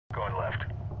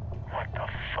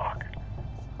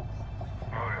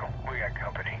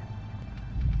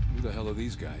the hell are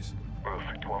these guys? Roof,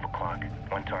 12 o'clock.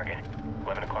 One target.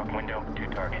 11 o'clock window, two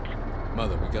targets.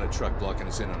 Mother, we got a truck blocking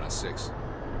us in on our 6.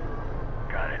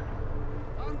 Got it.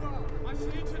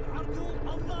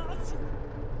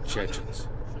 Chechens.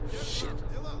 Shit.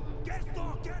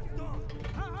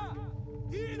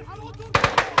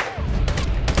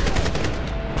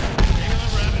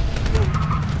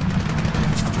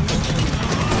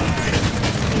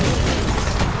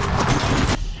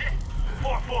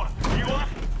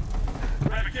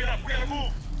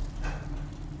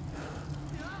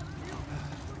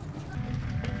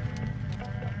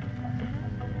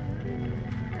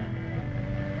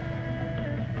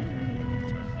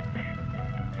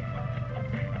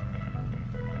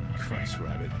 Christ,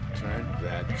 Rabbit. Turn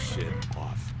that shit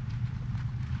off.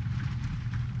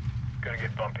 Gonna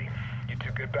get bumpy. You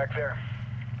two good back there?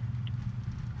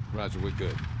 Roger, we're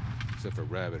good. Except for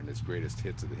Rabbit and his greatest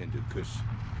hits of the Hindu Kush.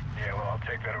 Yeah, well, I'll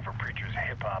take that over Preacher's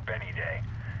hip-hop any day.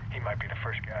 He might be the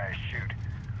first guy I shoot.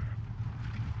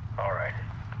 All right.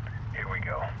 Here we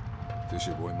go. This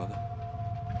your boy, Mother?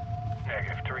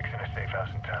 Negative. Tariq's in a safe house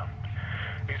in town.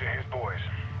 These are his boys.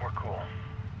 We're cool.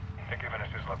 They're giving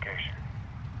us his location.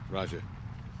 Roger.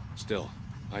 Still.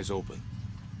 Eyes open.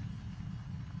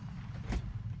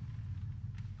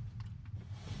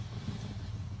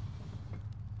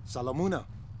 Salamuna.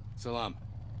 Salam.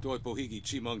 Doi Pohigi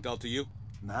Chimong Dal to you?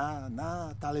 Na,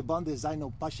 Taliban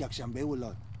designo Pashyak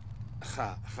Shambeulon.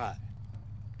 Ha.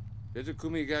 Better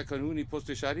kumiga kanuni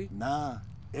postishari? Nah,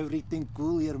 everything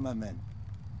cool here, my man.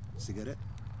 Cigarette?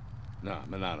 Nah,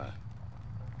 manana.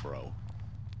 Bro.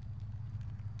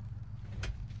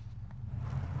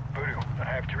 Voodoo, I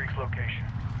have Tariq's location.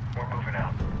 We're moving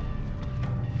out.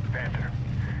 Panther,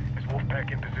 is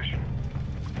Wolfpack in position?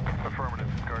 Affirmative.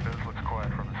 Gardes looks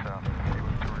quiet from the south. You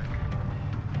with Tariq?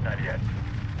 Not yet.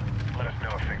 Let us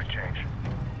know if things change.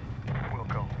 We'll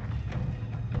go.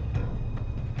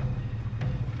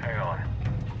 Hang on.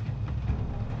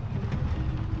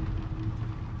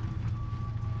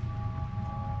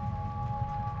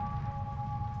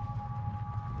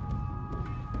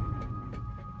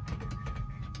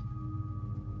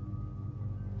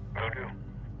 Voodoo.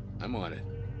 I'm on it.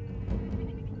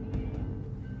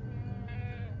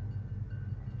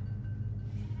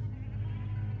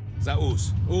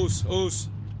 Zaus. Us.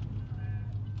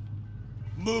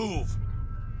 Move!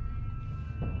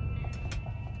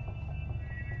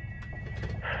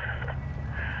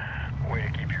 Way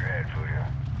to keep your head, Voodoo.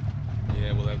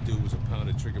 Yeah, well, that dude was a pound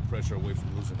of trigger pressure away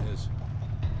from losing his.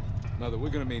 Mother, we're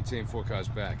gonna maintain 4 cars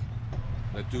back.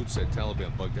 That dude said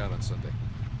Taliban bugged out on Sunday.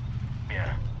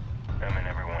 Yeah, them and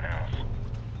everyone else.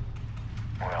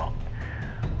 Well,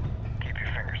 keep your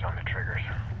fingers on the triggers.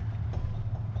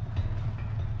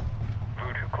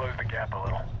 Voodoo, close the gap a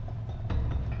little.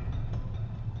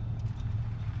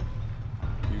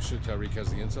 You sure Tariq has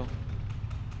the intel?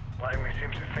 Langley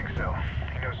seems to think so.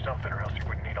 He knows something or else he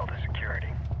wouldn't need all the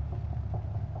security.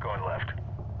 Going left.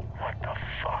 What the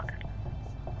fuck?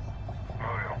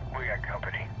 Voodoo, we got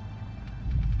company.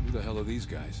 Who the hell are these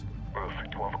guys? Roof,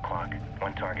 12 o'clock.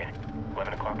 One target.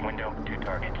 11 o'clock window, two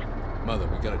targets. Mother,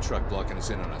 we got a truck blocking us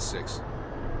in on our 6.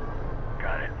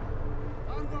 Got it.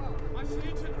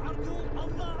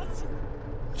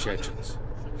 Chechens.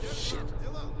 Shit.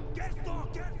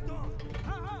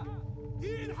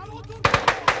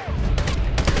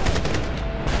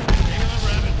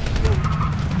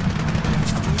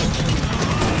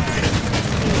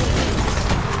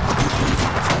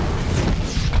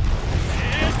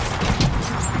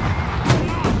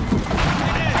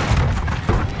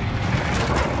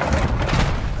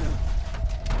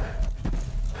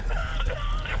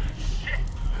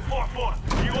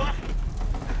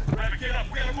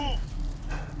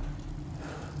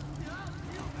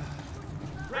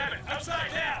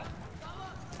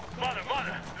 Mother,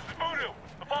 this is Voodoo.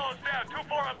 The ball is down,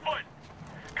 2-4 on foot.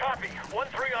 Copy,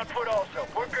 1-3 on foot also.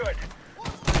 We're good.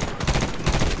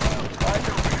 Eyes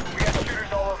open. We got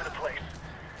shooters all over the place.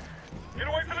 Get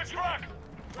away from the truck!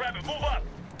 Rabbit, move up!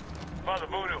 Father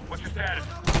Voodoo, what's your status?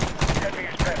 10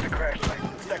 meters past the crash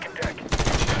site. Second deck.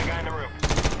 Got a guy in the room.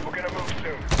 We're gonna move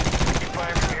soon. Keep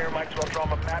firing from here, might as well draw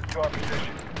him a map to our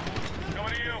position.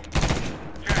 Coming to you.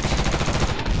 Check.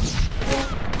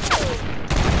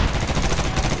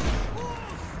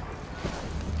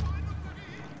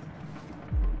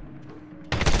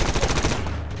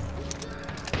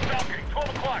 Falcon, 12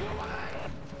 o'clock.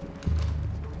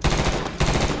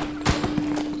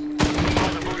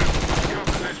 On the Voodoo. Your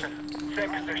position.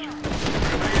 Same position.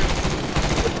 Coming to you.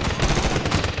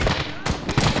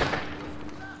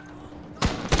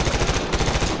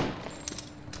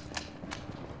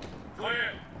 Clear.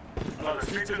 Mother,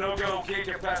 Streets are no-go, can't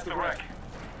get past the wreck.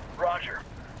 Roger.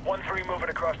 1-3 moving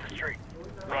across the street.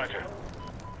 Roger.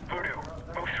 Voodoo,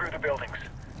 move through the buildings.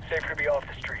 Safer to be off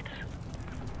the streets.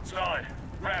 Solid.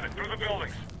 Rabbit, through the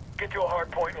buildings. Get to a hard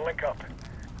point and link up.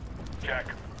 Check.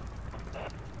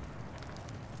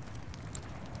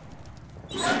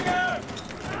 Bring out!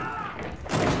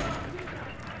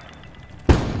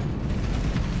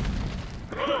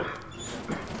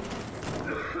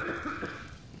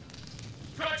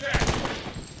 Contact!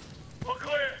 We're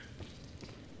clear.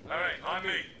 Alright, on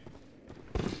me.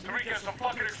 Tariq has some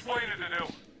fucking explaining to do.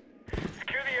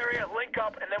 Secure the area, link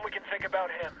up, and then we can think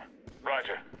about him.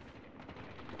 Roger.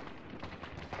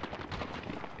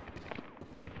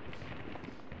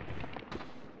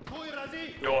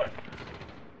 Do it.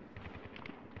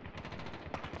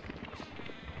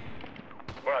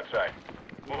 We're outside.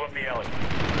 Move up the alley.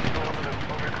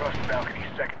 Move across the balcony,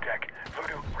 second deck.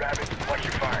 Voodoo, Rabbit, watch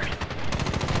your fires.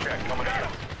 Check, coming in.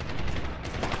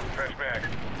 Fresh bag.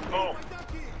 Move.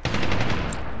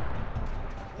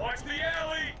 Watch the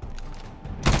alley!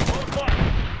 Move up!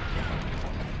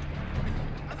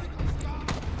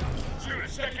 Shoot a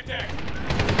second deck.